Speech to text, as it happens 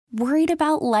Worried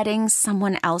about letting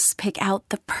someone else pick out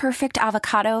the perfect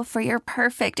avocado for your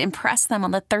perfect impress them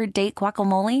on the third date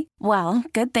guacamole? Well,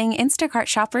 good thing Instacart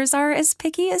shoppers are as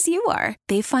picky as you are.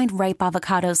 They find ripe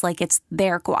avocados like it's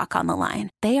their guac on the line.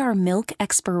 They are milk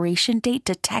expiration date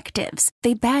detectives.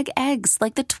 They bag eggs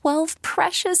like the 12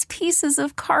 precious pieces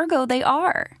of cargo they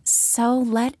are. So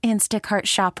let Instacart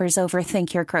shoppers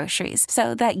overthink your groceries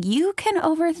so that you can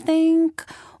overthink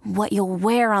what you'll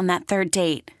wear on that third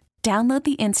date. Download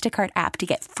the Instacart app to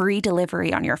get free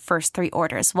delivery on your first 3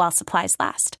 orders while supplies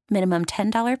last. Minimum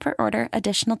 $10 per order.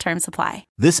 Additional terms apply.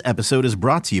 This episode is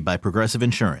brought to you by Progressive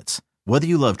Insurance. Whether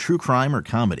you love true crime or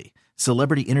comedy,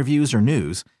 celebrity interviews or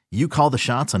news, you call the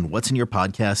shots on what's in your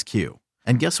podcast queue.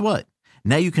 And guess what?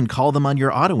 Now you can call them on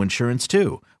your auto insurance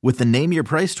too with the Name Your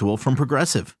Price tool from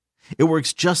Progressive. It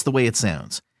works just the way it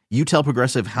sounds. You tell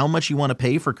Progressive how much you want to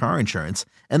pay for car insurance,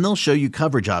 and they'll show you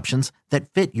coverage options that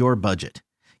fit your budget.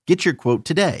 Get your quote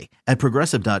today at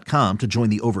Progressive.com to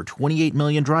join the over 28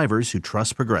 million drivers who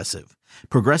trust Progressive.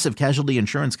 Progressive Casualty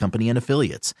Insurance Company and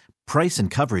Affiliates. Price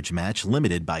and coverage match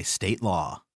limited by state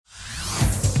law.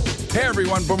 Hey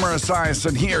everyone, Boomer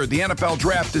Esiason here. The NFL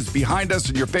draft is behind us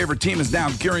and your favorite team is now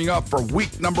gearing up for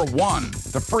week number 1.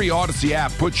 The free Odyssey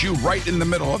app puts you right in the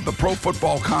middle of the pro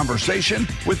football conversation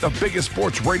with the biggest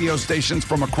sports radio stations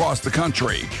from across the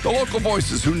country. The local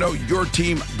voices who know your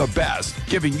team the best,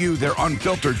 giving you their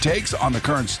unfiltered takes on the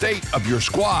current state of your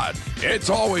squad. It's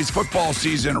always football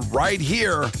season right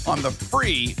here on the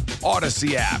free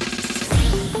Odyssey app.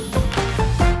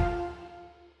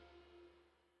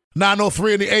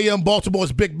 9:03 in the AM,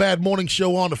 Baltimore's Big Bad Morning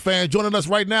Show on the Fan. Joining us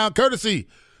right now, courtesy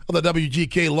of the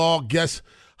WGK Law Guest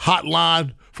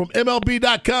Hotline from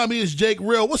MLB.com, he is Jake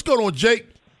Rill. What's going on, Jake?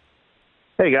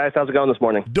 Hey, guys. How's it going this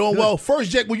morning? Doing well.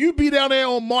 First, Jake, will you be down there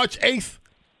on March 8th?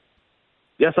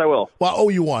 Yes, I will. Well, I owe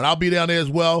you one. I'll be down there as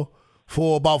well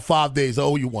for about 5 days. I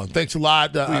owe you one. Thanks a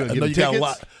lot. I know you got a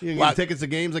lot. You give tickets to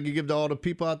games like you give to all the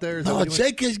people out there? No,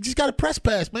 Jake has just got a press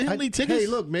pass, man. He don't need tickets. Hey,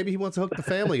 look, maybe he wants to hook the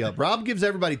family up. Rob gives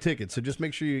everybody tickets, so just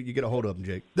make sure you get a hold of him,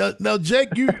 Jake. Now Jake,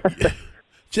 you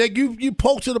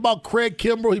posted about Craig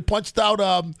Kimbrell. He punched out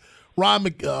Ryan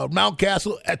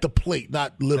Mountcastle at the plate,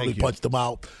 not literally punched him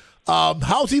out.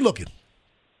 How's he looking?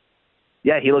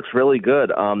 Yeah, he looks really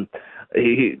good.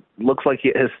 He looks like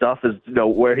his stuff is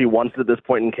where he wants it at this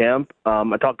point in camp.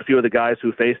 I talked to a few of the guys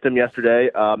who faced him yesterday.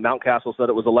 Mountcastle said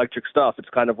it was electric stuff. It's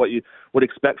kind of what you would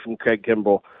expect from Craig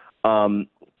Kimbrell. A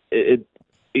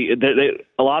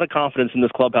lot of confidence in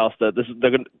this clubhouse that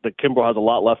that Kimbrell has a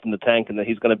lot left in the tank and that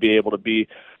he's going to be able to be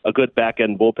a good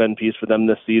back-end bullpen piece for them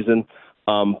this season.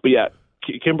 But yeah,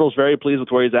 Kimbrell's very pleased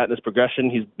with where he's at in his progression.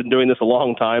 He's been doing this a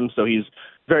long time, so he's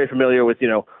very familiar with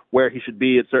where he should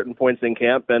be at certain points in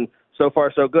camp. And so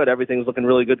far, so good. Everything's looking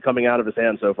really good coming out of his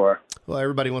hands so far. Well,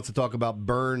 everybody wants to talk about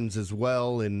Burns as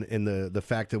well and the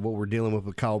fact that what we're dealing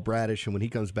with Kyle Bradish and when he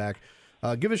comes back.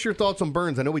 Give us your thoughts on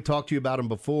Burns. I know we talked to you about him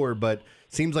before, but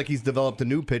seems like he's developed a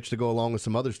new pitch to go along with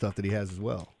some other stuff that he has as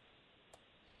well.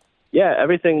 Yeah,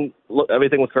 everything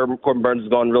with Corbin Burns has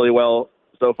gone really well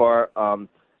so far.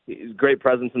 He's a great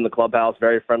presence in the clubhouse,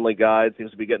 very friendly guy.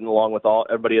 Seems to be getting along with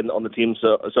everybody on the team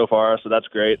so far, so that's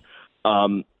great.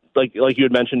 Like you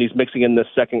had mentioned, he's mixing in this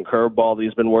second curveball that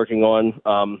he's been working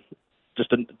on.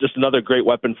 Just another great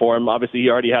weapon for him. Obviously, he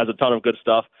already has a ton of good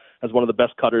stuff. Has one of the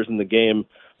best cutters in the game.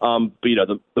 But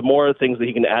the more things that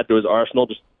he can add to his arsenal,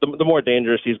 just the more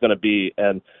dangerous he's going to be.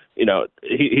 And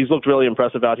he's looked really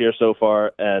impressive out here so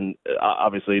far. And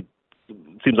obviously,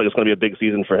 seems like it's going to be a big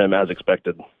season for him as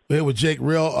expected. Here with Jake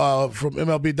Rill from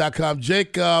MLB.com.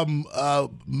 Jake,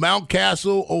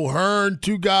 Mountcastle, O'Hearn,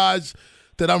 two guys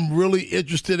that I'm really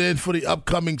interested in for the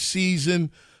upcoming season.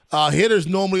 Hitters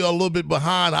normally are a little bit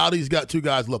behind. How these two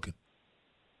guys looking?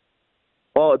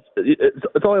 Well,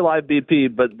 it's only live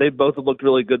BP, but they both have looked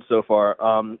really good so far.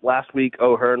 Last week,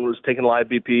 O'Hearn was taking live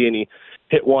BP, and he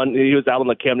hit one. He was out on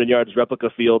the Camden Yards replica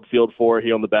field 4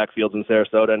 here on the backfields in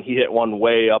Sarasota, and he hit one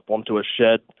way up onto a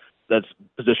shed that's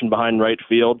positioned behind right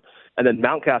field. And then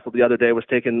Mountcastle the other day was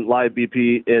taking live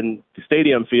BP in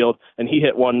Stadium Field, and he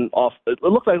hit one off. It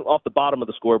looked like off the bottom of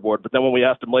the scoreboard, but then when we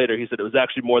asked him later, he said it was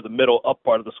actually more the middle up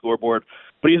part of the scoreboard.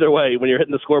 But either way, when you're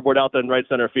hitting the scoreboard out there in right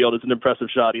center field, it's an impressive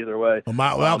shot either way. Well,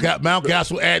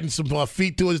 Mountcastle adding some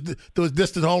feet to his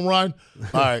distant home run.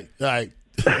 All right.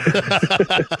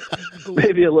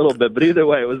 Maybe a little bit, but either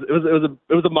way, it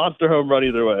was a monster home run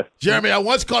either way. Jeremy, I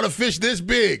once caught a fish this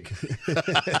big. Did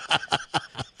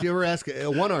you ever ask a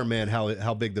one-armed man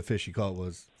how big the fish he caught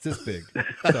was? It's this big.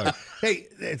 Sorry. Hey,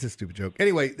 it's a stupid joke.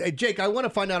 Anyway, hey, Jake, I want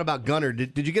to find out about Gunnar.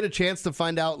 Did you get a chance to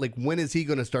find out, when is he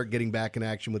going to start getting back in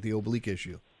action with the oblique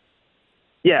issue?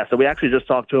 Yeah, so we actually just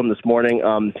talked to him this morning.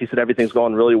 He said everything's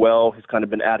going really well. He's kind of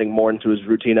been adding more into his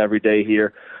routine every day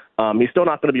here. He's still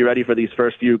not going to be ready for these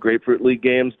first few Grapefruit League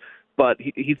games, but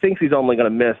he thinks he's only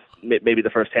going to miss maybe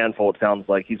the first handful, it sounds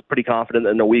like. He's pretty confident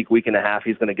that in a week and a half,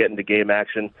 he's going to get into game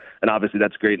action, and obviously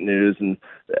that's great news. And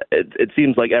it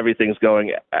seems like everything's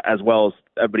going as well as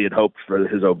everybody had hoped for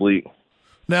his oblique.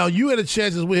 Now, you had a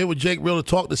chance as we're here with Jake Rill to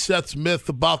talk to Seth Smith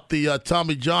about the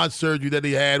Tommy John surgery that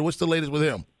he had. What's the latest with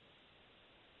him?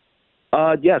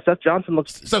 Yeah, Seth Johnson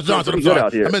looks Seth Johnson, I'm good sorry.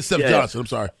 out here. I meant Seth Johnson, I'm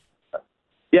sorry.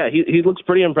 Yeah, he looks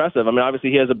pretty impressive. I mean,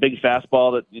 obviously he has a big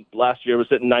fastball that last year was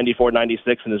hitting 94,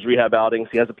 96 in his rehab outings.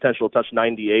 He has the potential to touch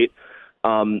 98.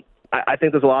 I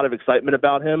think there's a lot of excitement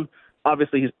about him.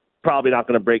 Obviously, he's probably not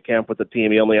going to break camp with the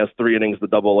team. He only has 3 innings at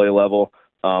the AA level,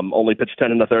 only pitched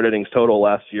 10 in the third innings total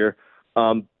last year.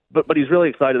 But he's really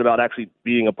excited about actually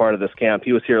being a part of this camp.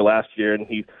 He was here last year, and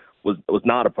he was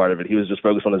not a part of it. He was just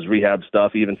focused on his rehab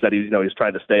stuff. He even said he's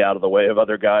trying to stay out of the way of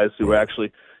other guys who were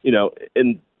actually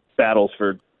in battles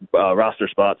for roster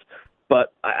spots.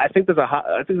 But I think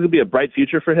there'll be a bright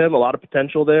future for him. A lot of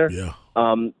potential there. Yeah.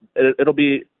 It'll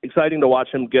be exciting to watch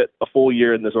him get a full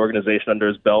year in this organization under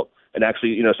his belt and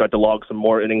actually start to log some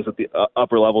more innings at the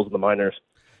upper levels of the minors.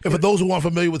 And for those who aren't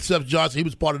familiar with Seth Johnson, he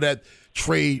was part of that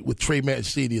trade with Trey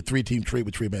Mancini, a 3-team trade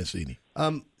with Trey Mancini.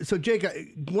 So, Jake, I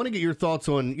want to get your thoughts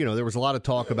on, there was a lot of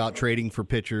talk about trading for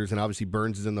pitchers, and obviously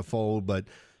Burns is in the fold, but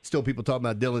still people talking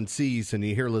about Dylan Cease, and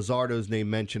you hear Luzardo's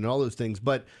name mentioned and all those things.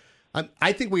 But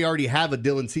I think we already have a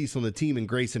Dylan Cease on the team in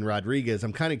Grayson Rodriguez.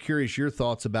 I'm kind of curious your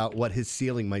thoughts about what his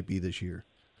ceiling might be this year.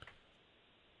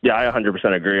 Yeah, I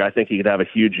 100% agree. I think he could have a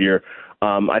huge year.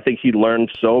 I think he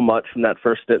learned so much from that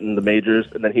first stint in the majors,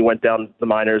 and then he went down to the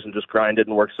minors and just grinded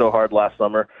and worked so hard last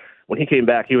summer. When he came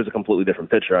back, he was a completely different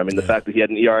pitcher. I mean, the fact that he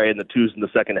had an ERA in the 2s in the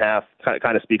second half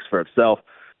kind of speaks for itself.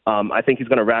 I think he's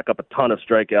going to rack up a ton of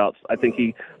strikeouts. I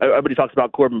think everybody talks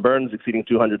about Corbin Burns exceeding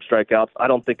 200 strikeouts. I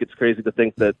don't think it's crazy to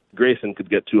think that Grayson could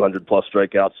get 200-plus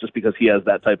strikeouts just because he has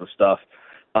that type of stuff.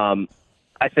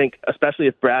 I think, especially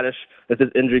if his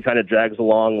injury kind of drags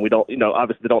along, we don't,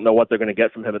 obviously don't know what they're going to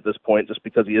get from him at this point just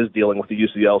because he is dealing with the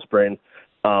UCL sprain.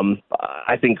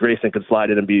 I think Grayson could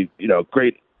slide in and be,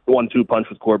 great 1-2 punch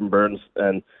with Corbin Burns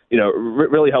and,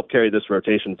 really help carry this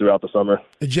rotation throughout the summer.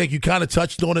 And Jake, you kind of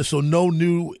touched on it, so no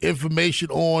new information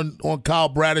on Kyle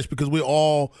Bradish because we're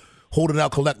all holding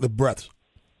out collective breaths.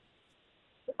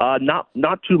 Not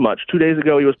too much. 2 days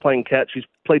ago, he was playing catch. He's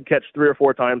played catch 3 or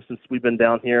 4 times since we've been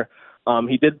down here.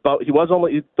 He was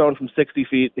only thrown from 60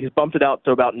 feet. He's bumped it out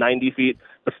to about 90 feet,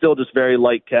 but still just very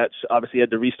light catch. Obviously, he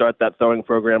had to restart that throwing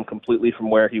program completely from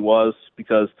where he was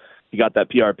because he got that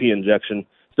PRP injection.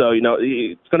 So,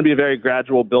 it's going to be a very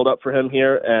gradual build-up for him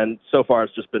here, and so far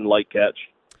it's just been light catch.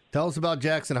 Tell us about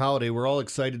Jackson Holliday. We're all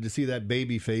excited to see that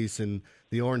baby face and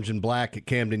the orange and black at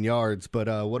Camden Yards, but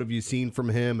what have you seen from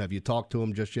him? Have you talked to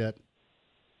him just yet?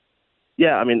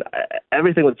 Yeah, I mean,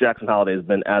 everything with Jackson Holliday has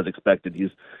been as expected. He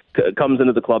comes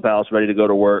into the clubhouse ready to go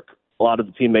to work. A lot of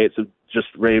the teammates have just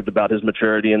raved about his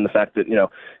maturity and the fact that,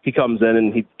 he comes in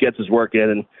and he gets his work in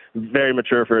and very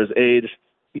mature for his age.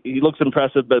 He looks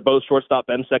impressive, but both shortstop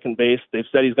and second base. They've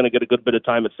said he's going to get a good bit of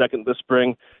time at second this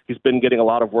spring. He's been getting a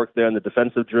lot of work there in the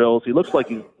defensive drills. He looks like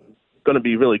he's going to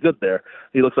be really good there.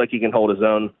 He looks like he can hold his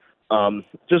own.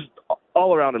 Just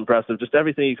all around impressive. Just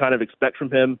everything you kind of expect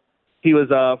from him. He was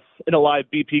in a live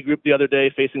BP group the other day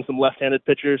facing some left-handed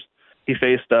pitchers. He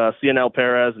faced CNL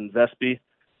Perez and Vespi,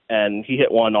 and he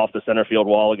hit one off the center field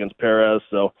wall against Perez.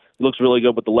 So he looks really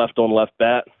good with the left-on-left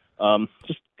bat.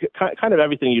 Just kind of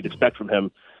everything you'd expect from him.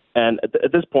 And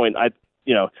at this point,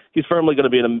 he's firmly going to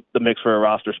be in the mix for a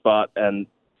roster spot. And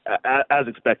as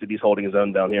expected, he's holding his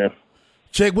own down here.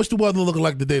 Jake, what's the weather looking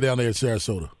like today down there in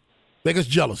Sarasota? Make us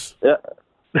jealous. Yeah.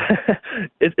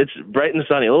 It's bright and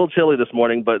sunny. A little chilly this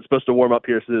morning, but it's supposed to warm up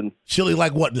here soon. Chilly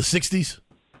like what, in the 60s?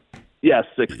 Yes,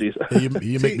 60s.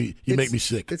 You make me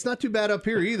sick. It's not too bad up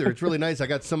here either. It's really nice. I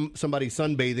got somebody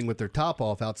sunbathing with their top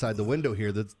off outside the window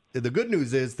here. The good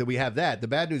news is that we have that. The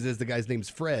bad news is the guy's name's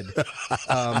Fred.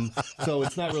 So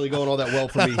it's not really going all that well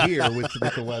for me here with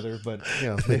the weather. But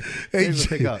maybe we'll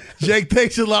pick up. Jake,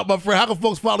 thanks a lot, my friend. How can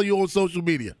folks follow you on social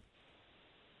media?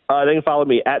 They can follow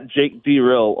me at Jake D.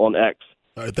 Rill on X.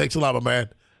 All right, thanks a lot, my man.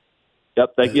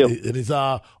 Yep, thank you. It is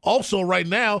also right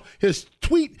now, his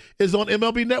tweet is on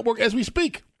MLB Network as we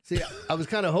speak. See, I was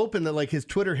kind of hoping that his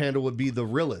Twitter handle would be the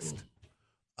realest.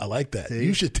 I like that. See?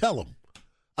 You should tell him.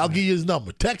 I'll give you his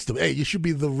number. Text him. Hey, you should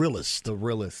be the realest. The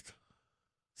realest.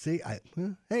 See,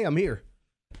 hey, I'm here.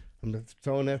 I'm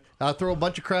throwing that. I'll throw a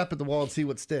bunch of crap at the wall and see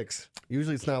what sticks.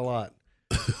 Usually it's not a lot.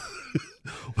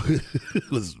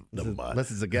 Never mind.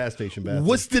 Unless it's a gas station bathroom.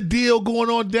 What's the deal going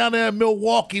on down there in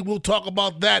Milwaukee? We'll talk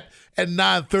about that at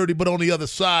 9:30, but on the other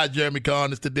side, Jeremy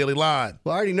Kahn, it's the Daily Line.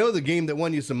 Well, I already know the game that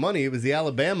won you some money. It was the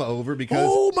Alabama over because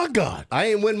oh, my God. I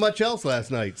didn't win much else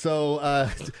last night. So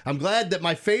I'm glad that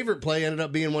my favorite play ended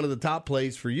up being one of the top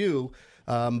plays for you.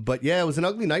 But, yeah, it was an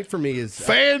ugly night for me.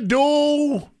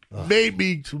 FanDuel made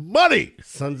me some money.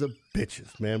 Sons of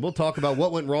bitches, man. We'll talk about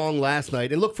what went wrong last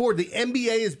night and look forward. The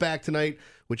NBA is back tonight,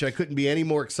 which I couldn't be any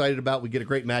more excited about. We get a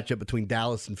great matchup between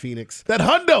Dallas and Phoenix. That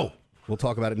hundo. We'll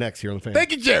talk about it next here on The Fan.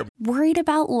 Thank you, Jeremy. Worried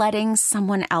about letting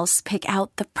someone else pick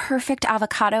out the perfect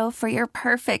avocado for your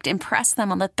perfect impress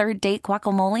them on the third date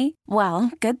guacamole?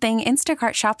 Well, good thing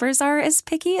Instacart shoppers are as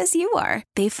picky as you are.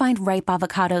 They find ripe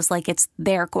avocados like it's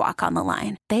their guac on the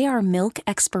line. They are milk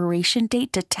expiration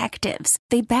date detectives.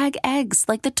 They bag eggs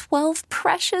like the 12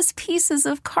 precious pieces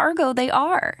of cargo they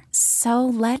are. So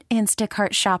let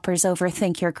Instacart shoppers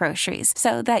overthink your groceries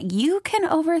so that you can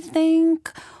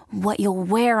overthink what you'll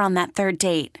wear on that third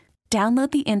date. Download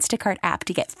the Instacart app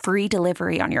to get free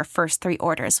delivery on your first 3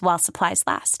 orders while supplies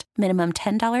last. Minimum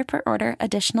 $10 per order.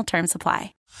 Additional terms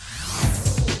apply.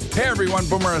 Hey everyone,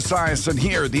 Boomer Esiason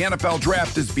here. The NFL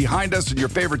Draft is behind us and your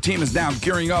favorite team is now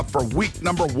gearing up for week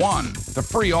number 1. The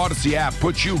free Odyssey app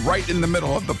puts you right in the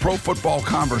middle of the pro football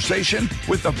conversation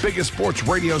with the biggest sports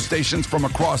radio stations from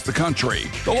across the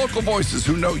country. The local voices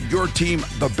who know your team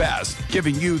the best,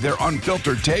 giving you their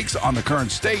unfiltered takes on the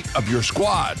current state of your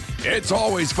squad. It's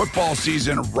always football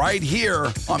season right here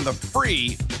on the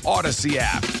free Odyssey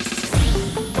app.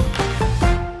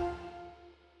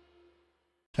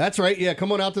 That's right. Yeah,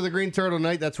 come on out to the Green Turtle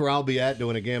night. That's where I'll be at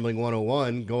doing a Gambling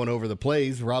 101, going over the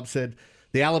plays. Rob said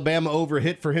the Alabama over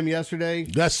hit for him yesterday.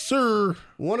 Yes, sir.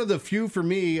 One of the few for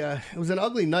me. It was an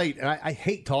ugly night. And I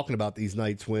hate talking about these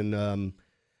nights when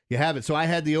you have it. So I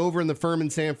had the over in the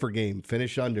Furman-Sanford game,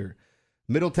 finish under.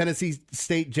 Middle Tennessee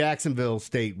State, Jacksonville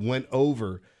State went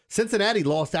over. Cincinnati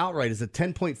lost outright as a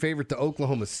 10-point favorite to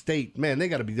Oklahoma State. Man, they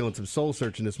got to be doing some soul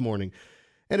searching this morning.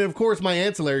 And, of course, my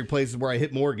ancillary places where I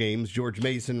hit more games, George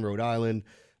Mason, Rhode Island.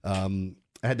 I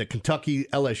had the Kentucky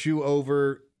LSU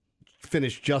over,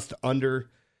 finished just under.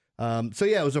 So,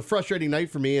 yeah, it was a frustrating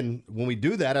night for me. And when we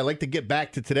do that, I like to get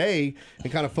back to today and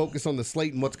kind of focus on the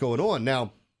slate and what's going on.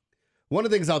 Now, one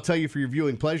of the things I'll tell you for your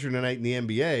viewing pleasure tonight in the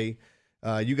NBA,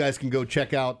 you guys can go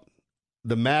check out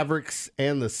the Mavericks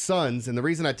and the Suns. And the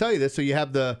reason I tell you this, so you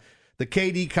have the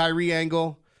KD Kyrie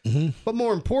angle. Mm-hmm. But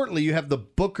more importantly, you have the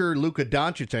Booker-Luka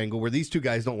Doncic angle where these two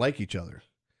guys don't like each other.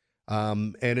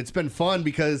 And it's been fun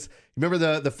because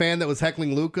remember the fan that was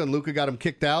heckling Luka and Luka got him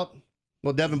kicked out?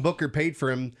 Well, Devin Booker paid for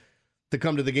him to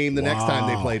come to the game the next time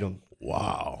they played him.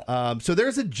 Wow. So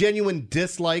there's a genuine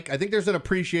dislike. I think there's an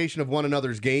appreciation of one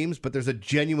another's games, but there's a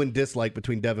genuine dislike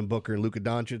between Devin Booker and Luka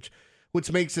Doncic,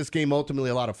 which makes this game ultimately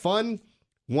a lot of fun.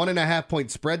 1.5-point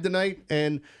spread tonight.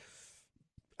 And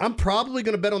I'm probably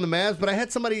going to bet on the Mavs, but I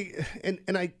had somebody,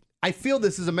 and I feel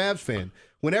this as a Mavs fan.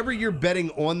 Whenever you're betting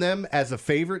on them as a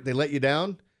favorite, they let you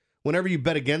down. Whenever you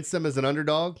bet against them as an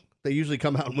underdog, they usually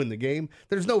come out and win the game.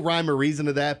 There's no rhyme or reason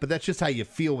to that, but that's just how you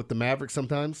feel with the Mavericks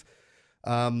sometimes.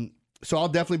 So I'll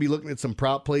definitely be looking at some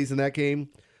prop plays in that game.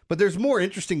 But there's more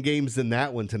interesting games than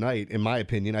that one tonight, in my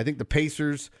opinion. I think the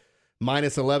Pacers,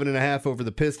 minus 11.5 over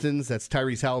the Pistons. That's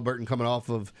Tyrese Halliburton coming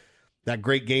off of that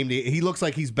great game. He looks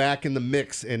like he's back in the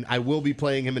mix, and I will be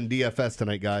playing him in DFS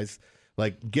tonight, guys.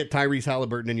 Like, get Tyrese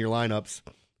Halliburton in your lineups.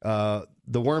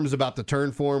 The worm's about to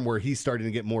turn for him where he's starting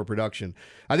to get more production.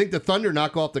 I think the Thunder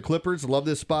knock off the Clippers. Love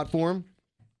this spot for him.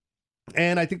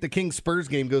 And I think the Kings-Spurs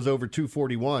game goes over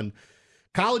 241.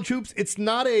 College hoops, it's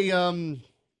not a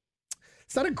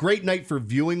great night for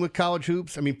viewing with college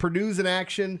hoops. I mean, Purdue's in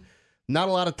action. Not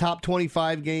a lot of top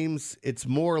 25 games. It's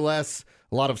more or less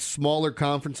a lot of smaller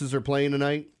conferences are playing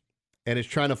tonight, and it's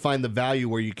trying to find the value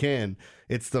where you can.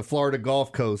 It's the Florida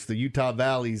Gulf Coast, the Utah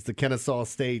Valleys, the Kennesaw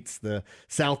States, the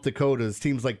South Dakotas,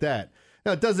 teams like that.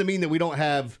 Now, it doesn't mean that we don't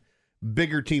have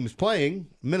bigger teams playing.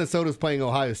 Minnesota's playing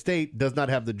Ohio State, does not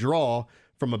have the draw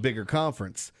from a bigger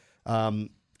conference. And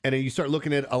then you start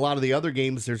looking at a lot of the other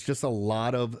games, there's just a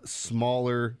lot of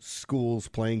smaller schools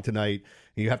playing tonight.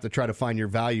 And you have to try to find your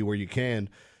value where you can.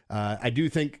 I do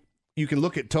think you can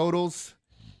look at totals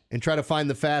and try to find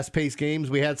the fast-paced games.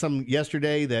 We had some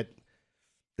yesterday that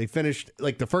they finished,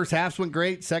 like the first halves went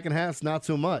great, second halves not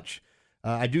so much.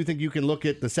 I do think you can look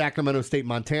at the Sacramento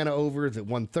State-Montana overs at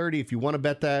 130 if you want to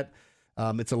bet that.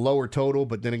 It's a lower total,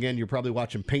 but then again, you're probably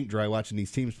watching paint dry watching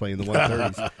these teams play in the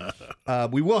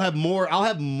 130s. We will have more. I'll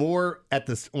have more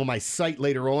on my site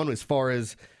later on as far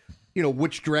as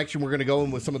which direction we're going to go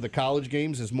in with some of the college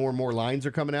games as more and more lines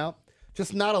are coming out.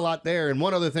 just not a lot there. And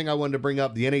one other thing I wanted to bring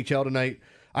up, the NHL tonight,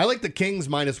 I like the Kings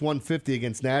minus 150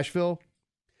 against Nashville,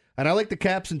 and I like the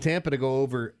Caps in Tampa to go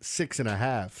over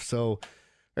 6.5. So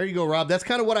there you go, Rob. That's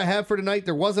kind of what I have for tonight.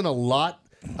 There wasn't a lot.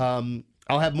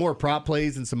 I'll have more prop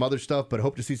plays and some other stuff, but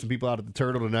hope to see some people out at the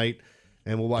Turtle tonight,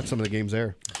 and we'll watch some of the games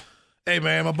there. Hey,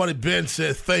 man, my buddy Ben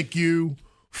said thank you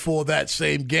for that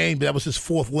same game. That was his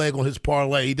fourth leg on his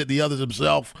parlay. He did the others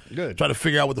himself. Good. Trying to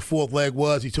figure out what the fourth leg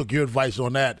was. He took your advice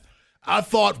on that. I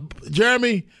thought,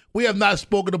 Jeremy, we have not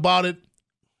spoken about it.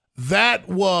 That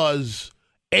was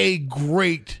a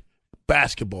great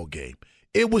basketball game.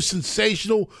 It was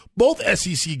sensational. Both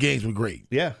SEC games were great.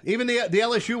 Yeah, even the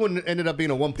LSU one ended up being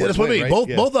a 1 point. Yeah, that's what I mean.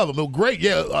 Right? Both of them were great.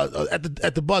 Yeah,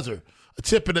 at the buzzer, a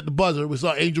tipping at the buzzer. We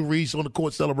saw Angel Reese on the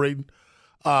court celebrating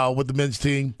with the men's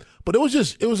team. But it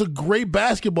was a great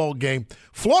basketball game.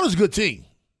 Florida's a good team,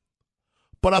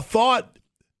 but I thought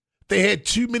they had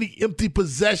too many empty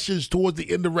possessions towards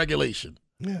the end of regulation.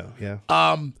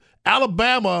 Yeah.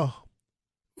 Alabama,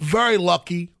 very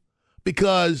lucky,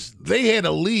 because they had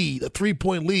a lead, a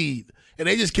 3-point lead, and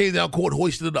they just came down court,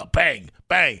 hoisted it up, bang,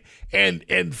 bang.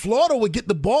 And Florida would get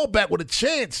the ball back with a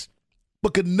chance,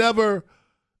 but could never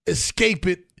escape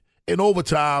it in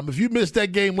overtime. If you missed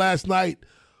that game last night,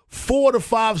 4 to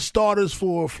 5 starters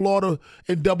for Florida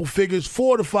in double figures,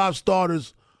 4 to 5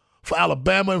 starters for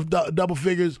Alabama in double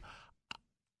figures.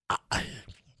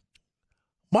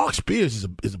 Mark Spears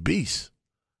is a beast.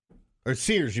 Or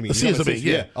Sears, you mean? Sears,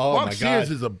 yeah. Oh, Mark my Sears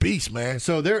God. is a beast, man.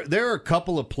 So there are a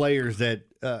couple of players that,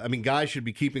 guys should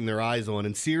be keeping their eyes on,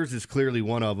 and Sears is clearly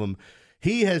one of them.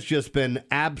 He has just been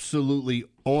absolutely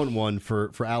on one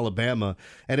for Alabama.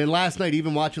 And then last night,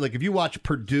 even watching, if you watch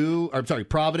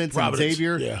Providence and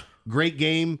Xavier, yeah. Great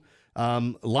game.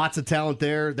 Lots of talent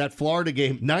there. That Florida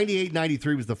game,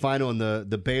 98-93 was the final in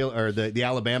the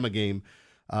Alabama game.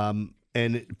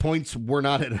 And points were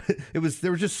not at there was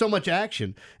just so much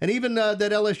action. And even that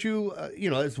LSU,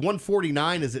 it's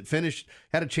 149 as it finished,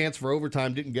 had a chance for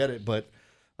overtime, didn't get it. But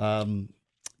there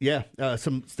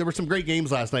were some great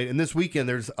games last night. And this weekend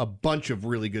there's a bunch of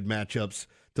really good matchups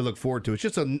to look forward to. It's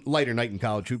just a lighter night in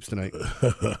college hoops tonight.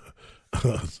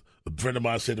 A friend of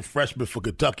mine said the freshman for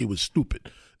Kentucky was stupid.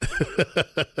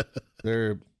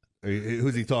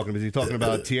 Who's he talking about? Is he talking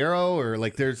about Tiero or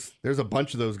there's a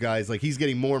bunch of those guys. He's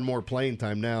getting more and more playing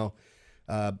time now.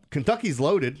 Kentucky's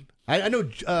loaded. I know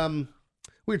we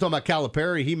were talking about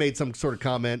Calipari. He made some sort of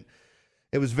comment.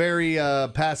 It was very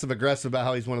passive aggressive about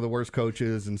how he's one of the worst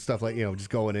coaches and stuff just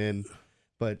going in.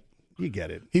 But you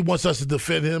get it. He wants us to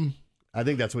defend him. I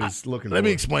think that's what he's looking for. Let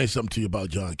me explain something to you about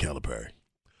John Calipari.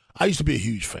 I used to be a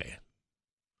huge fan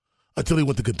until he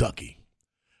went to Kentucky.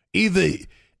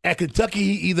 At Kentucky,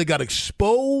 he either got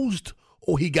exposed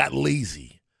or he got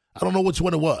lazy. I don't know which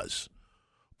one it was.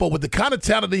 But with the kind of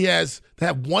talent he has to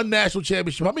have one national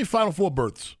championship, how many Final Four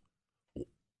berths?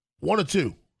 1 or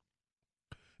 2?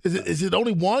 Is it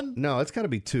only 1? No, it's got to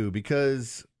be 2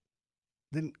 because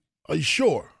then. Are you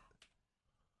sure?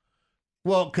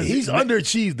 Well, because he's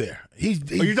underachieved there.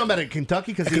 You're talking about at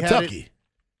Kentucky? Because Kentucky.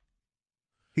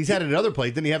 He's had it at other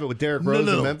places. Didn't he have it with Derrick Rose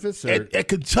in Memphis? At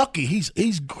Kentucky, he's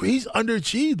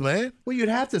underachieved, man. Well, you'd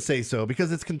have to say so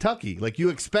because it's Kentucky. You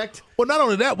expect. Well, not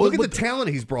only that, look at the talent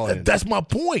he's brought in. That's my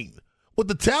point. With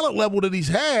the talent level that he's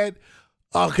had,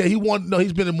 okay, he won. No,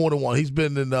 he's been in more than one. He's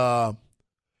been in.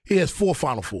 He has 4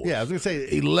 Final Fours. Yeah, I was going to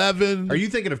say 11. Are you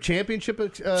thinking of championship?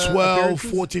 12,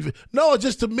 14. No,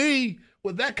 just to me,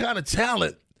 with that kind of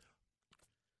talent,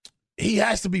 he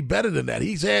has to be better than that.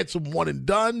 He's had some one and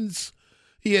dones.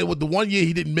 He had with the 1 year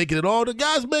he didn't make it at all. The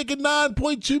guy's making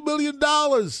 $9.2 million.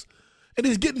 And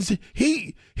he's getting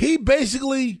he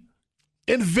basically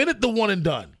invented the one and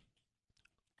done.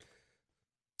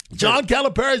 John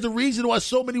Calipari is the reason why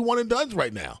so many one and dones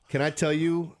right now. Can I tell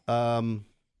you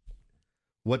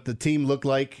what the team looked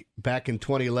like back in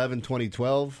 2011,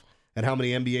 2012, and how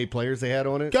many NBA players they had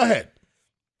on it? Go ahead.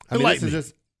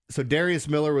 So Darius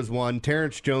Miller was one,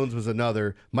 Terrence Jones was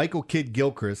another, Michael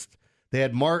Kidd-Gilchrist. They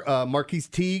had Marquise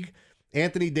Teague,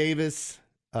 Anthony Davis,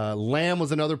 Lamb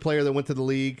was another player that went to the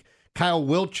league, Kyle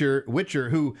Witcher,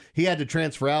 who he had to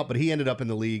transfer out, but he ended up in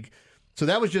the league. So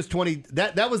that was just 20.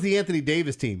 That was the Anthony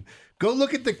Davis team. Go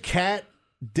look at the Cat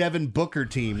Devin Booker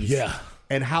teams. Yeah.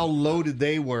 And how loaded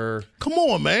they were. Come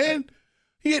on, man.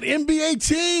 He had NBA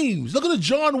teams. Look at the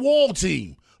John Wall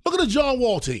team.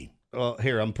 Well,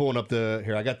 here, I'm pulling up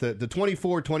I got the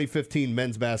 24-2015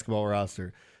 men's basketball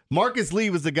roster. Marcus Lee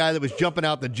was the guy that was jumping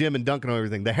out the gym and dunking on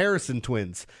everything. The Harrison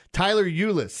twins, Tyler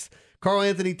Ulis, Karl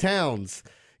Anthony Towns.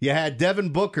 You had Devin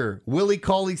Booker, Willie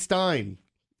Cauley-Stein.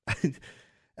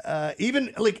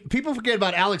 even like people forget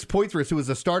about Alex Poitras, who was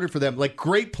a starter for them, like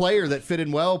great player that fit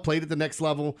in well, played at the next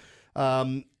level.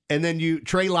 And then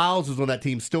Trey Lyles was on that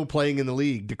team, still playing in the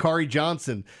league. Dakari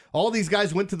Johnson, all these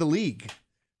guys went to the league.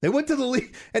 They went to the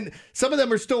league, and some of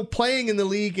them are still playing in the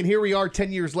league. And here we are,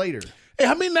 10 years later. Hey,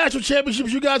 how many national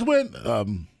championships you guys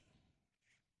win?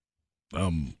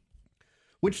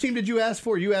 Which team did you ask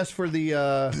for? You asked for the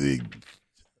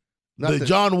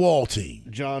John Wall team.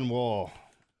 John Wall.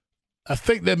 I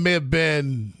think that may have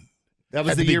been. That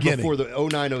was the year before the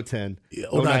 09-010. Yeah,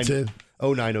 09-10.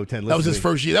 09-010. That was his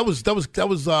first year. That was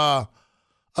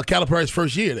Calipari's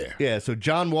first year there. Yeah, so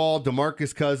John Wall,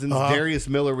 DeMarcus Cousins, Darius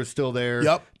Miller was still there.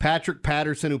 Yep. Patrick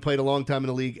Patterson, who played a long time in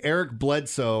the league. Eric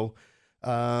Bledsoe.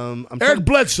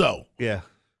 Bledsoe. Yeah.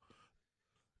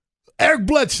 Eric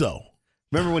Bledsoe.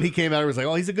 Remember when he came out, it was like,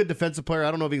 oh, he's a good defensive player.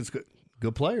 I don't know if he's good.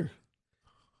 Good player.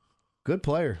 Good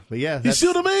player. But yeah. You see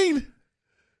what I mean?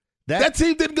 That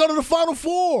team didn't go to the Final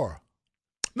Four.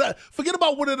 Now, forget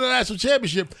about winning the national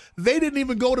championship. They didn't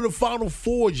even go to the Final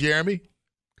Four, Jeremy.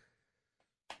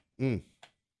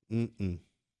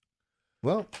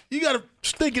 Well, you got a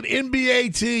stinking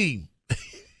NBA team.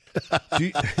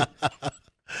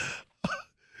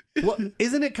 Well,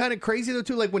 isn't it kind of crazy, though,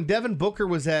 too? Like when Devin Booker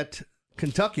was at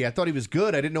Kentucky, I thought he was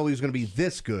good. I didn't know he was going to be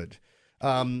this good.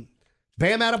 Bam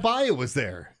Adebayo was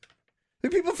there.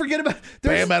 People forget about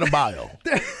Bam Adebayo.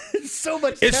 There's so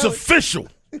much It's talent. official.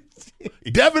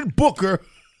 Devin Booker.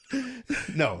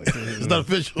 No, it's not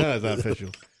official. No, it's not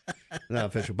official. Not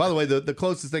official. By the way, the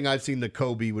closest thing I've seen to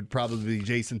Kobe would probably be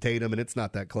Jason Tatum, and it's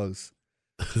not that close.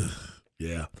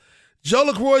 Yeah. Joe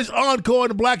LaCroix's encore in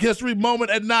the Black History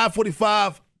moment at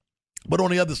 9:45. But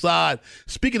on the other side,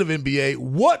 speaking of NBA,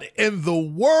 what in the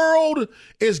world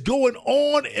is going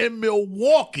on in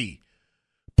Milwaukee?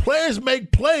 Players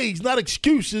make plays, not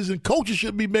excuses, and coaches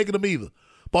shouldn't be making them either.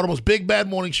 Baltimore's Big Bad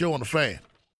Morning Show on the Fan.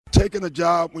 Taking a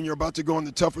job when you're about to go on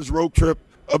the toughest road trip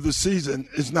of the season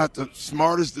is not the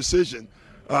smartest decision.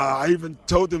 I even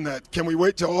told them that, can we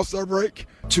wait till All-Star break?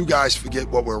 2 guys forget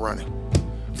what we're running.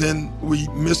 Then we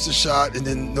miss the shot, and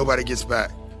then nobody gets back.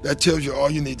 That tells you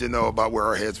all you need to know about where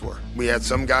our heads were. We had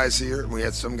some guys here, and we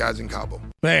had some guys in Cabo.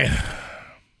 Man.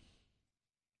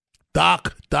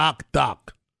 Doc.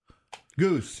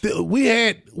 Goose. We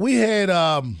had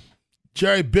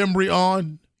Jerry Bembry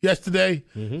on yesterday,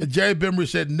 and Jerry Bembry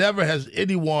said never has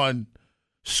anyone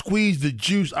squeezed the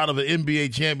juice out of an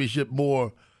NBA championship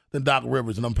more than Doc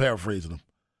Rivers, and I'm paraphrasing him.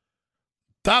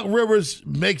 Doc Rivers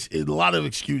makes a lot of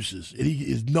excuses, and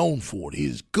he is known for it. He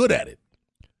is good at it,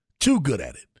 too good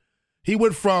at it. He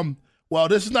went from, well,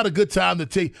 this is not a good time to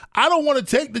take. I don't want to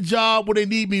take the job when they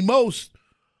need me most,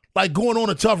 like going on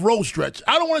a tough road stretch.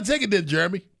 I don't want to take it then,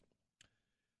 Jeremy.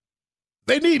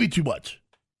 They need me too much.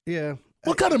 Yeah.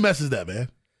 What kind of mess is that, man?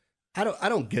 I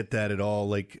don't get that at all.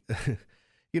 Like,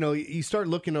 you start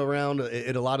looking around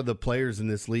at a lot of the players in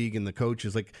this league and the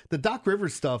coaches, like the Doc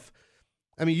Rivers stuff.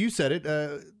 I mean, you said it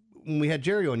when we had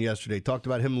Jerry on yesterday, talked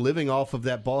about him living off of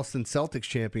that Boston Celtics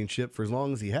championship for as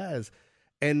long as he has.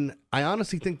 And I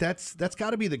honestly think that's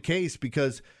got to be the case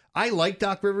because I like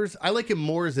Doc Rivers. I like him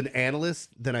more as an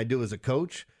analyst than I do as a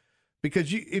coach.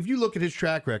 Because if you look at his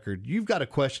track record, you've got to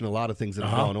question a lot of things that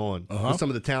have gone on with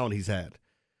some of the talent he's had.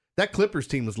 That Clippers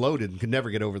team was loaded and could never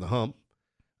get over the hump.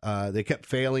 They kept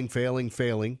failing,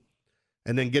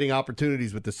 and then getting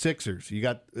opportunities with the Sixers. You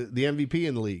got the MVP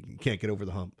in the league. You can't get over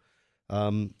the hump.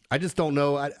 I just don't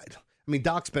know. I mean,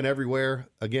 Doc's been everywhere.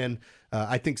 Again,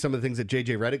 I think some of the things that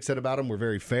J.J. Redick said about him were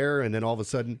very fair, and then all of a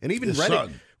sudden, and even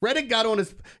Redick got on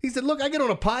he said, look, I get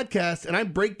on a podcast, and I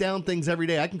break down things every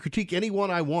day. I can critique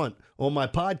anyone I want on my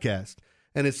podcast.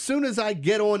 And as soon as I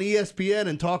get on ESPN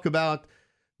and talk about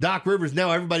Doc Rivers,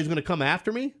 now everybody's going to come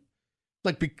after me?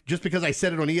 Like, just because I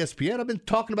said it on ESPN? I've been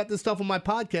talking about this stuff on my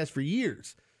podcast for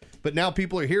years. But now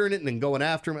people are hearing it and then going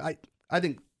after him. I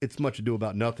think it's much ado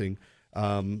about nothing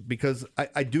because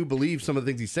I do believe some of the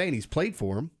things he's saying. He's played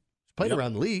for him. He's played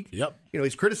around the league. Yep.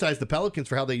 He's criticized the Pelicans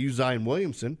for how they use Zion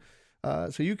Williamson.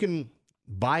 So you can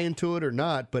buy into it or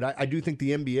not. But I do think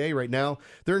the NBA right now,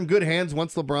 they're in good hands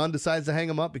once LeBron decides to hang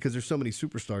them up because there's so many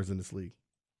superstars in this league.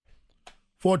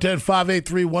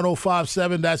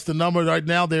 410-583-1057. That's the number right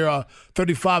now. They're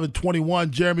 35-21.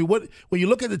 Jeremy, when you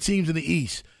look at the teams in the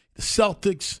East, the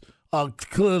Celtics are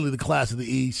clearly the class of the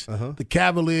East. The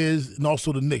Cavaliers and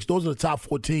also the Knicks. Those are the top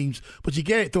 4 teams. But you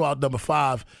can't throw out number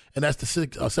 5, and that's the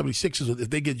 76ers if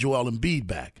they get Joel Embiid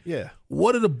back. Yeah.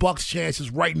 What are the Bucks'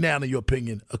 chances right now, in your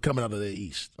opinion, of coming out of the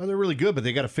East? Well, they're really good, but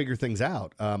they got to figure things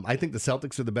out. I think the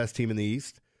Celtics are the best team in the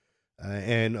East.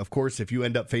 And, of course, if you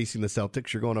end up facing the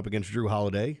Celtics, you're going up against Drew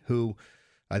Holiday, who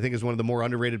I think is one of the more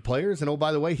underrated players. And, oh,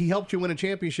 by the way, he helped you win a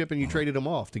championship and you traded him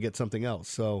off to get something else.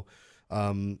 So,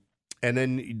 and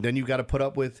then you got to put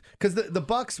up with – because the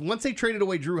Bucks, once they traded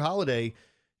away Drew Holiday,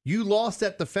 you lost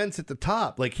that defense at the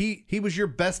top. Like, he was your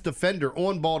best defender,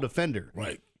 on-ball defender.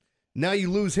 Right. Now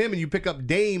you lose him and you pick up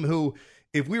Dame, who,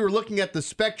 if we were looking at the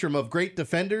spectrum of great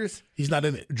defenders – he's not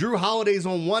in it. Drew Holiday's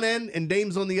on one end and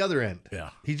Dame's on the other end. Yeah.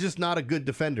 He's just not a good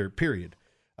defender, period.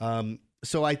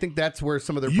 So I think that's where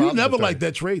some of their problems You never started. liked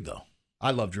that trade, though.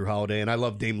 I love Drew Holiday, and I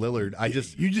love Dame Lillard.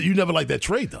 You never liked that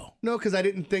trade, though. No, because I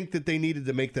didn't think that they needed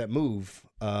to make that move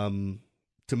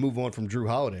to move on from Drew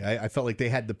Holiday. I felt like they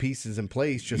had the pieces in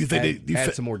place, just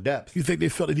add some more depth. You think they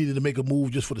felt they needed to make a move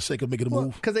just for the sake of making a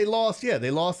move? Because they lost,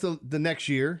 they lost the next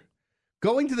year.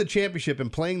 Going to the championship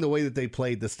and playing the way that they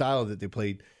played, the style that they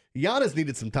played, Giannis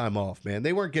needed some time off, man.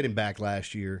 They weren't getting back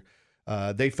last year.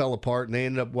 They fell apart, and they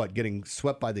ended up, getting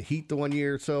swept by the Heat the one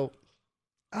year. So,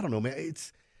 I don't know, man.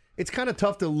 It's kind of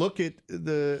tough to look at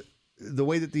the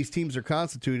way that these teams are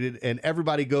constituted, and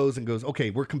everybody goes, okay,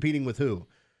 we're competing with who?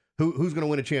 Who's going to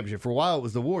win a championship? For a while, it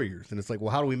was the Warriors, and it's like,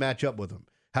 well, how do we match up with them?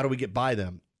 How do we get by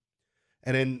them?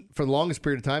 And then for the longest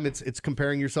period of time, it's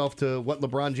comparing yourself to what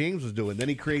LeBron James was doing. Then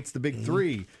he creates the big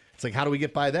three. It's like, how do we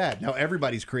get by that? Now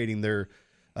everybody's creating their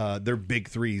big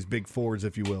threes, big fours,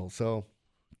 if you will. So,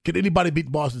 can anybody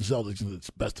beat Boston Celtics in its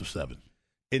best of 7?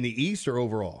 In the East or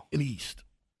overall? In the East.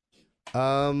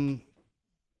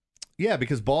 Yeah,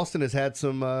 because Boston has had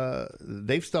some,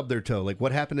 they've stubbed their toe. Like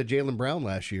what happened to Jaylen Brown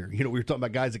last year? We were talking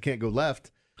about guys that can't go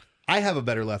left. I have a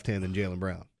better left hand than Jaylen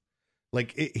Brown.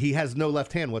 Like he has no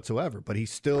left hand whatsoever, but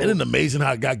he's still. Isn't it amazing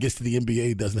how a guy gets to the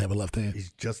NBA doesn't have a left hand?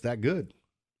 He's just that good.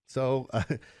 So,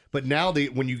 but now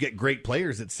when you get great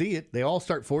players that see it, they all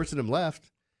start forcing him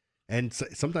left. And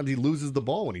sometimes he loses the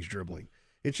ball when he's dribbling.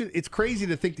 It's crazy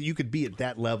to think that you could be at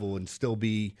that level and still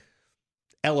be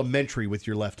elementary with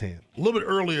your left hand. A little bit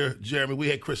earlier, Jeremy, we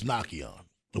had Chris Naki on.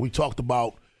 And we talked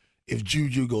about if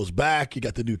Juju goes back, you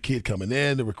got the new kid coming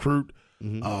in, the recruit,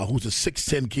 who's a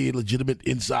 6'10 kid, legitimate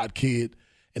inside kid.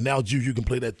 And now Juju can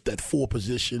play that 4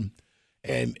 position.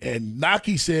 And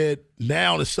Naki said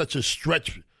now it's such a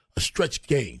stretch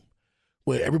game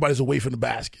where everybody's away from the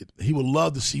basket. He would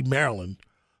love to see Maryland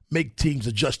make teams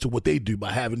adjust to what they do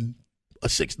by having a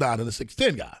 6'9 and a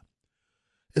 6'10 guy.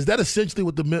 Is that essentially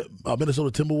what the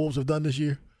Minnesota Timberwolves have done this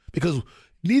year? Because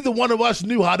neither one of us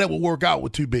knew how that would work out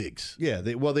with 2 bigs. Yeah,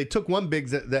 they took one big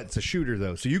that's a shooter,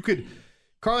 though. So you could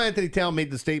 – Karl Anthony Towns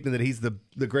made the statement that he's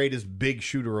the greatest big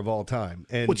shooter of all time.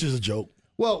 Which is a joke.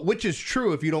 Well, which is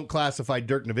true if you don't classify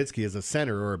Dirk Nowitzki as a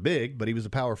center or a big, but he was a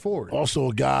power forward. Also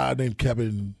a guy named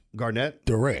Kevin Garnett?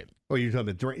 Durant. Oh, you're talking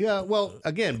about Durant. Yeah, well,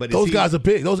 again, but those guys are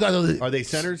big. Those guys are they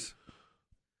centers?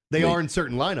 They are in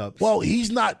certain lineups. Well,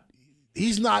 he's not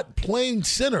playing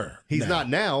center. He's not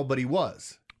now, but he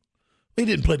was. He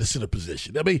didn't play the center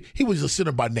position. I mean, he was a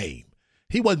center by name.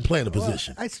 He wasn't playing a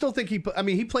position. I still think he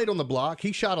played on the block.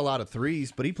 He shot a lot of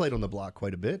threes, but he played on the block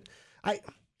quite a bit.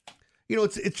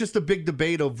 It's just a big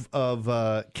debate of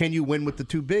can you win with the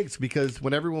 2 bigs? Because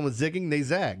when everyone was zigging, they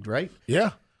zagged, right?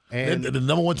 Yeah. And they're the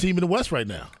number 1 team in the West right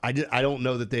now. I don't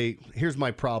know that they – here's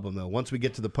my problem, though. Once we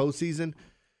get to the postseason,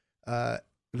 there's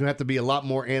going to have to be a lot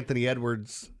more Anthony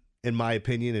Edwards, in my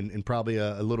opinion, and probably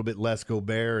a little bit less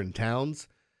Gobert and Towns,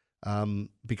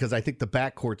 because I think the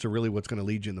backcourts are really what's going to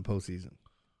lead you in the postseason.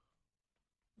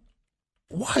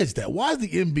 Why is that? Why is the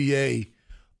NBA,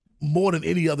 more than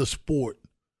any other sport,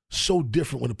 so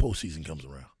different when the postseason comes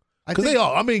around? Because they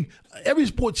are. I mean, every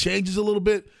sport changes a little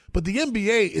bit, but the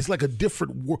NBA is like a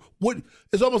different world.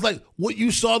 It's almost like what you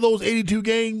saw those 82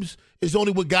 games is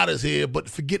only what got us here, but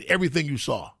forget everything you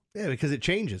saw. Yeah, because it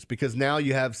changes. Because now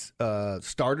you have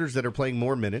starters that are playing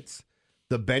more minutes.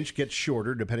 The bench gets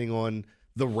shorter depending on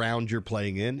the round you're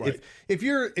playing in. Right. If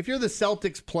you're the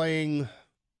Celtics playing,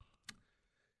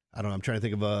 I don't know, I'm trying to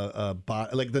think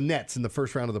of like the Nets in the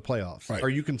first round of the playoffs. Right. Are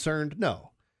you concerned?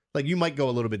 No. Like you might go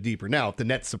a little bit deeper. Now, if the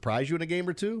Nets surprise you in a game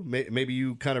or two, maybe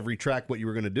you kind of retract what you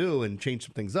were going to do and change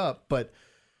some things up. But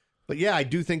yeah, I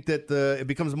do think that it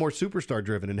becomes more superstar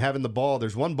driven, and having the ball.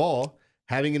 There's one ball.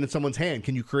 Having it in someone's hand,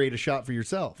 can you create a shot for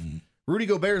yourself? Mm-hmm. Rudy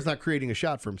Gobert is not creating a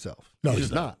shot for himself. No, he's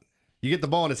just not. You get the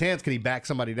ball in his hands, can he back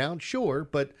somebody down? Sure,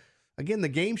 but again, the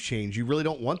game's changed. You really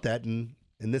don't want that in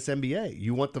this NBA.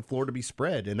 You want the floor to be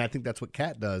spread, and I think that's what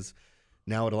Cat does.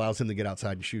 Now it allows him to get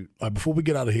outside and shoot. All right, before we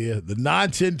get out of here, the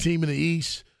 9-10 team in the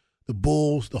East, the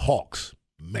Bulls, the Hawks,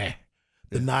 meh.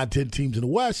 The 9-10 teams in the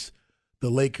West, the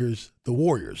Lakers, the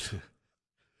Warriors.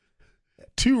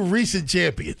 2 recent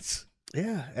champions.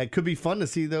 Yeah, it could be fun to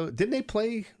see, though. Didn't they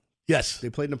play? Yes. They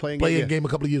played in a playing game a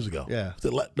couple of years ago. Yeah.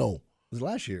 No. It was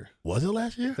last year. Was it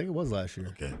last year? I think it was last year.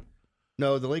 Okay.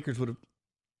 No, the Lakers would have.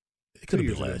 It could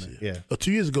have been last year. Yeah.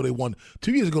 2 years ago they won.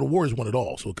 2 years ago the Warriors won it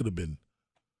all, so it could have been.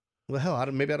 Well, hell,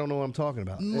 maybe I don't know what I'm talking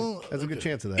about. No, There's a good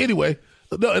chance of that. Anyway,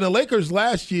 and the Lakers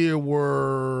last year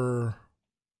were.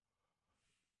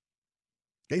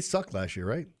 They sucked last year,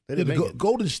 right? They didn't make it.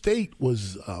 Golden State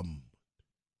was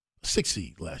 6th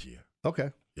seed last year.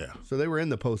 Okay. Yeah. So they were in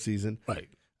the postseason. Right.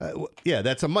 Yeah,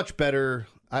 that's a much better.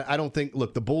 I don't think.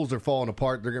 Look, the Bulls are falling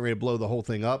apart. They're getting ready to blow the whole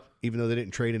thing up, even though they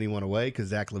didn't trade anyone away because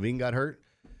Zach LaVine got hurt.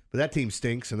 But that team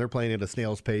stinks, and they're playing at a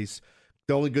snail's pace.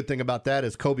 The only good thing about that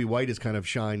is Kobe White has kind of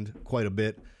shined quite a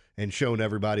bit and shown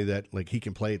everybody that like he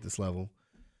can play at this level.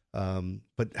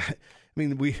 But I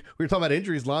mean, we were talking about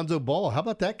injuries. Lonzo Ball, how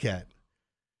about that cat?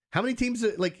 How many teams?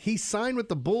 Like he signed with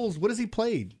the Bulls. What has he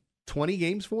played? 20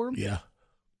 games for him? Yeah.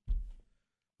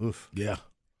 Oof. Yeah.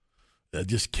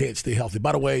 Just can't stay healthy.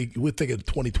 By the way, we're thinking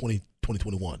 2020,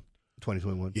 2021.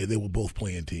 2021. Yeah, they were both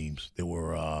playing teams. They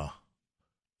were,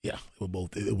 they were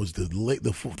both. It was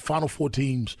the final 4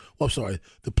 teams. Well, I'm sorry.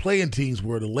 The playing teams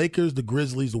were the Lakers, the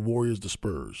Grizzlies, the Warriors, the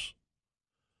Spurs.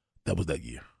 That was that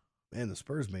year. Man, the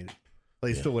Spurs made it.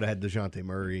 They still would have had DeJounte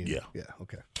Murray. Yeah. Yeah,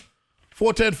 okay.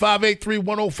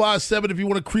 410-583-1057 if you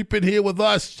want to creep in here with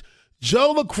us.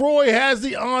 Joe LaCroix has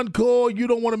the encore. You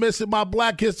don't want to miss it. My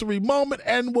Black History Moment.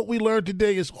 And what we learned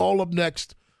today is all up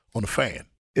next on The Fan.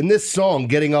 In this song,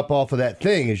 getting up off of that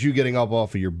thing is you getting up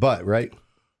off of your butt, right?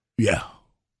 Yeah.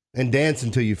 And dance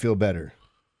until you feel better.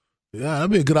 Yeah, that'd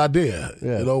be a good idea.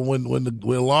 Yeah. You know, when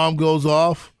the alarm goes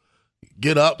off,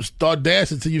 get up, start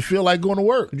dancing until you feel like going to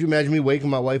work. Could you imagine me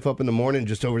waking my wife up in the morning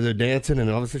just over there dancing,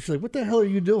 and all of a sudden she's like, what the hell are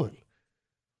you doing?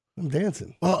 I'm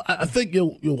dancing. Well, I think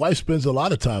your wife spends a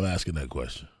lot of time asking that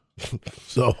question.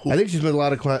 So I think she spent a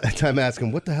lot of time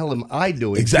asking, what the hell am I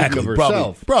doing? Exactly. Of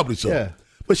herself. Probably so. Yeah.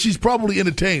 But she's probably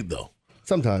entertained, though.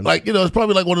 Sometimes. Like, you know, it's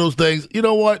probably like one of those things, you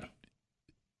know what?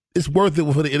 It's worth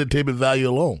it for the entertainment value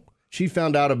alone. She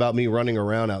found out about me running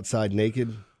around outside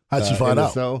naked. How'd she find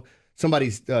out? Snow.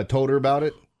 Somebody told her about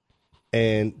it.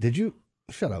 And did you?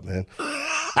 Shut up, man.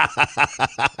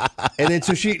 And then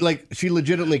so she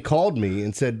legitimately called me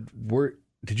and said,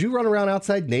 did you run around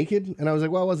outside naked? And I was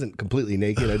like, well, I wasn't completely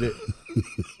naked. I did.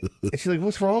 And she's like,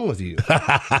 what's wrong with you?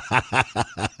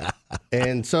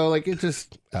 And so like it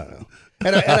just, I don't know.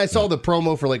 And I saw the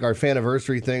promo for like our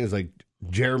faniversary thing. It's like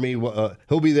Jeremy,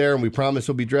 he'll be there and we promise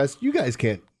he'll be dressed. You guys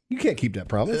can't keep that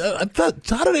promise.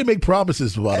 How do they make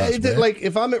promises about us, man? Like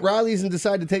if I'm at Riley's and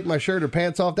decide to take my shirt or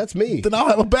pants off, that's me. Then I'll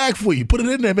have a bag for you. Put it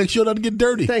in there. Make sure it doesn't get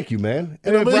dirty. Thank you, man. And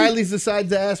You know if what I mean? Riley's decides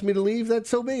to ask me to leave, that's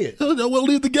so be it. We'll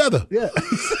leave together. Yeah.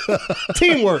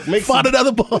 Teamwork. Find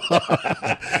another ball.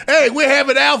 Hey, we're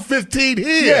having Al 15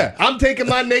 here. Yeah. I'm taking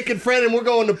my naked friend and we're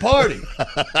going to party.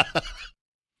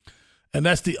 And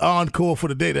that's the encore for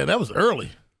the day. That was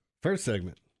early. First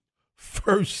segment,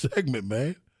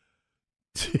 man.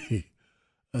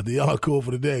 The encore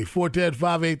for the day.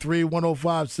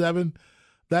 410-583-1057.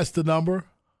 That's the number.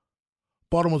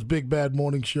 Baltimore's Big Bad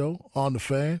Morning Show on The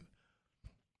Fan.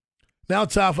 Now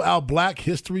time for our Black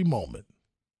History Moment.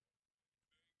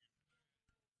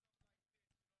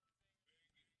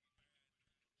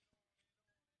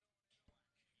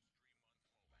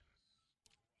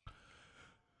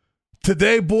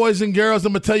 Today, boys and girls,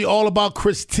 I'm going to tell you all about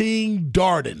Christine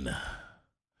Darden.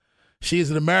 She is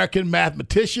an American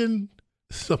mathematician,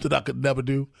 something I could never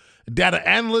do, data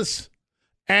analyst,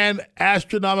 and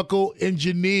aeronautical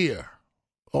engineer,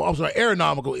 who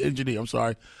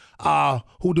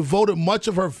devoted much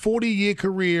of her 40-year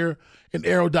career in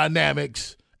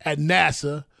aerodynamics at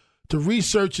NASA to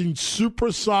researching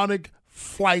supersonic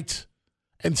flight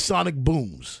and sonic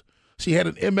booms. She had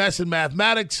an MS in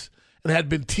mathematics and had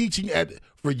been teaching at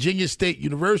Virginia State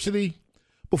University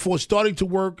before starting to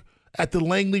work at the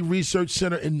Langley Research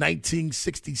Center in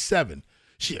 1967.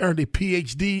 She earned a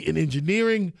Ph.D. in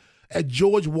engineering at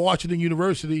George Washington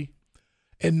University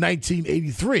in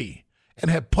 1983 and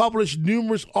had published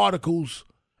numerous articles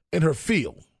in her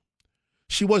field.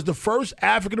 She was the first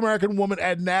African-American woman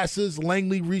at NASA's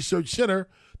Langley Research Center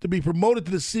to be promoted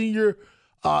to the senior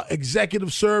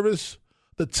executive service,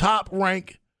 the top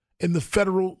rank in the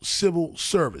federal civil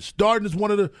service. Darden is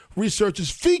one of the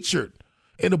researchers featured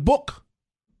in the book,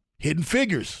 Hidden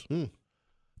Figures,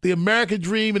 The American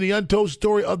Dream and the Untold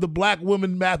Story of the Black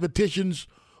Women Mathematicians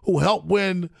Who Helped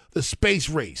Win the Space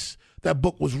Race. That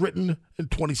book was written in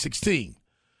 2016.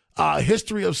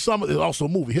 History of some of the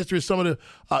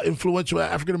influential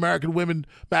African-American women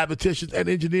mathematicians and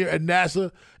engineer at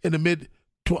NASA in the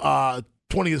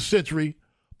mid-20th century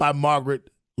by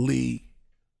Margaret Lee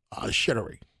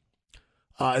Shettery.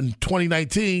 In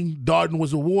 2019, Darden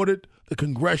was awarded the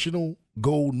Congressional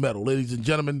Gold Medal. Ladies and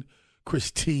gentlemen,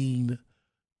 Christine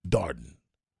Darden.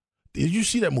 Did you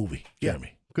see that movie,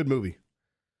 Jeremy? Good movie.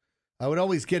 I would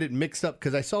always get it mixed up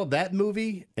because I saw that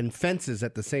movie and Fences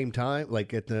at the same time,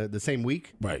 like at the same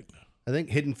week. Right. I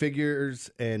think Hidden Figures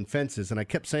and Fences, and I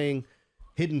kept saying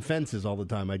Hidden Fences all the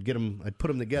time. I'd put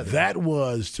them together. That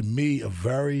was, to me, a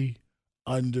very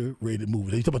underrated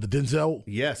movie. You talk about the Denzel?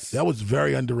 Yes. That was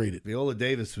very underrated. Viola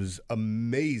Davis was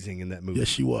amazing in that movie. Yes,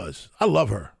 she was. I love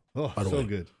her. Oh, by the so way.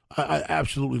 good. I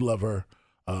absolutely love her.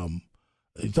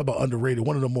 You talk about underrated,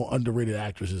 one of the more underrated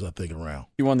actresses, I think, around.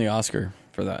 She won the Oscar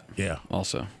for that. Yeah.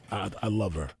 Also. I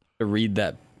love her. I read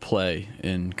that play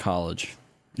in college.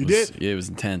 You did? It was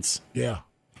intense. Yeah.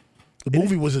 The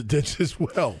movie was intense as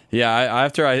well. Yeah,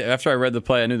 after I read the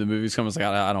play, I knew the movie was coming. I was like,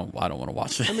 I don't want to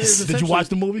watch this. Did you watch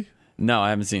the movie? No, I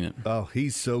haven't seen it. Oh,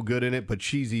 he's so good in it, but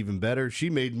she's even better. She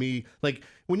made me, like,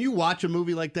 when you watch a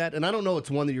movie like that, and I don't know it's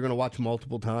one that you're going to watch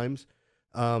multiple times,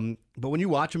 but when you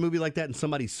watch a movie like that and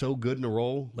somebody's so good in a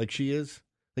role like she is,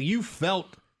 like you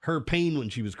felt her pain when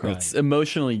she was crying. It's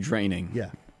emotionally draining.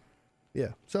 Yeah. Yeah.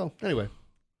 So, anyway.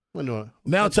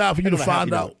 Now it's time for you to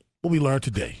find out what we learned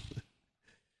today.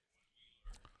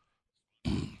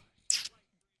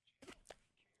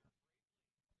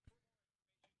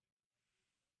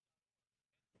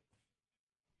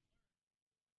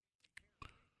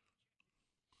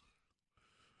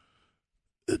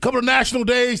 A couple of national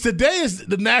days. Today is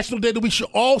the national day that we should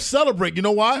all celebrate. You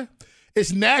know why?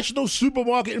 It's National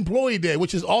Supermarket Employee Day,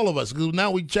 which is all of us, because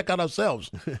now we check out ourselves.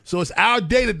 So it's our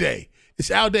day today.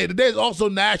 It's our day. Today is also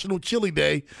National Chili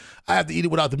Day. I have to eat it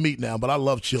without the meat now, but I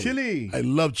love chili. Chili. I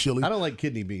love chili. I don't like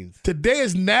kidney beans. Today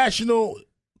is National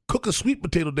Cook a Sweet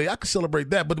Potato Day. I can celebrate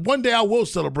that, but one day I will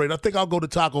celebrate. I think I'll go to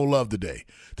Taco Love today.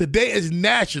 Today is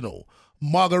National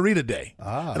Margarita Day.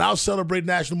 And I'll celebrate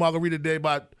National Margarita Day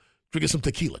by drinking some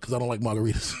tequila because I don't like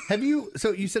margaritas.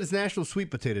 So you said it's National Sweet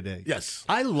Potato Day. Yes.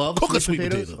 I love Cook a sweet sweet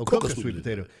potatoes. potato. Cook a sweet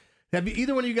potato. Have you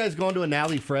either one of you guys gone to a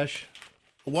Nally Fresh?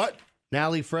 What?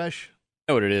 Nally Fresh?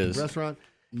 I know what it is. Restaurant?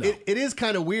 No. It is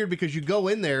kind of weird because you go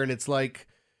in there and it's like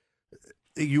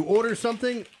you order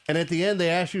something and at the end they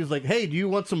ask you, it's like, hey, do you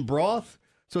want some broth?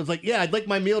 So it's like, yeah, I'd like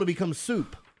my meal to become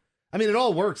soup. I mean, it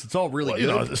all works. It's all really good. You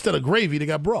know, instead of gravy, they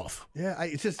got broth. Yeah,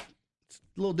 it's a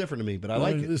little different to me, but I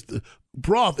like it.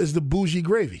 Broth is the bougie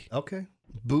gravy. Okay.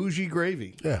 Bougie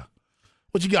gravy. Yeah.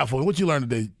 What you got for me? What you learned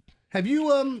today? Have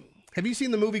you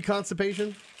seen the movie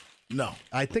Constipation? No.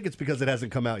 I think it's because it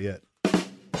hasn't come out yet.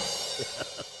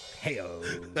 Hey-o.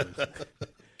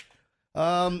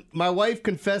 My wife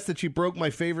confessed that she broke my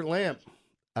favorite lamp.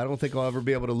 I don't think I'll ever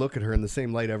be able to look at her in the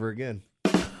same light ever again.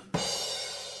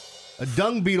 A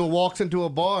dung beetle walks into a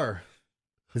bar.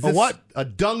 A what? A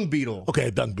dung beetle. Okay,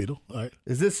 a dung beetle. All right.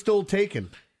 Is this still taken?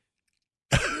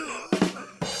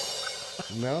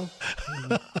 No?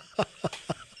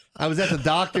 I was at the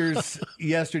doctor's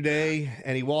yesterday,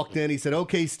 and he walked in. He said,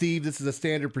 okay, Steve, this is a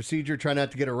standard procedure. Try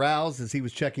not to get aroused, as he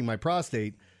was checking my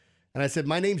prostate. And I said,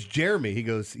 my name's Jeremy. He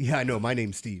goes, yeah, I know. My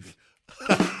name's Steve.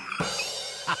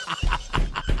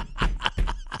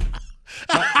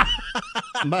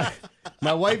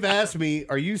 My wife asked me,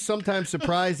 are you sometimes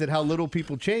surprised at how little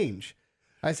people change?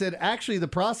 I said, actually, the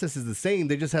process is the same.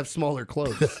 They just have smaller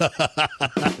clothes.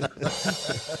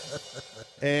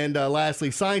 And lastly,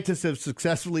 scientists have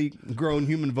successfully grown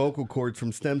human vocal cords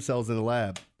from stem cells in the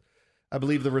lab. I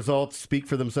believe the results speak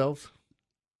for themselves.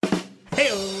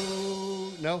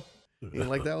 Hey-o! No? You didn't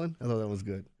like that one? I thought that was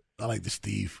good. I like the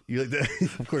Steve. You like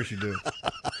that? Of course you do.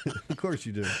 Of course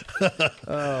you do.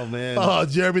 Oh, man. Oh,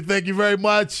 Jeremy, thank you very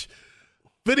much.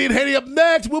 Vinny and Haney up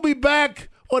next. We'll be back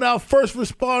on our First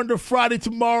Responder Friday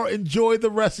tomorrow. Enjoy the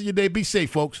rest of your day. Be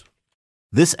safe, folks.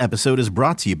 This episode is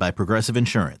brought to you by Progressive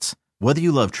Insurance. Whether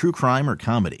you love true crime or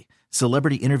comedy,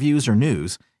 celebrity interviews or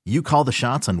news, you call the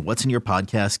shots on what's in your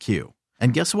podcast queue.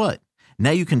 And guess what? Now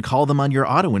you can call them on your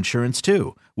auto insurance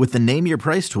too with the Name Your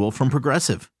Price tool from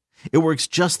Progressive. It works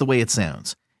just the way it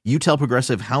sounds. You tell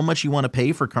Progressive how much you want to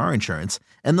pay for car insurance,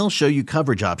 and they'll show you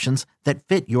coverage options that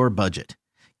fit your budget.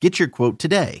 Get your quote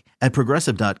today at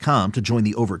Progressive.com to join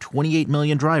the over 28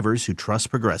 million drivers who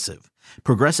trust Progressive.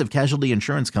 Progressive Casualty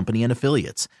Insurance Company and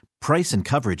Affiliates. Price and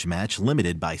coverage match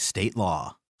limited by state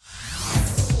law.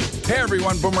 Hey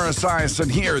everyone, Boomer Esiason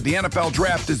here. The NFL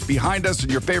Draft is behind us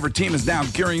and your favorite team is now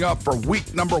gearing up for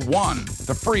week number 1.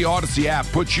 The free Odyssey app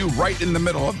puts you right in the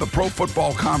middle of the pro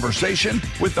football conversation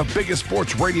with the biggest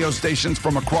sports radio stations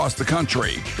from across the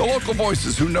country. The local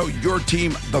voices who know your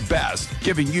team the best,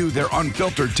 giving you their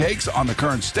unfiltered takes on the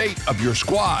current state of your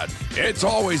squad. It's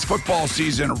always football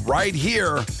season right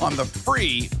here on the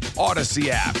free Odyssey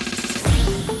app.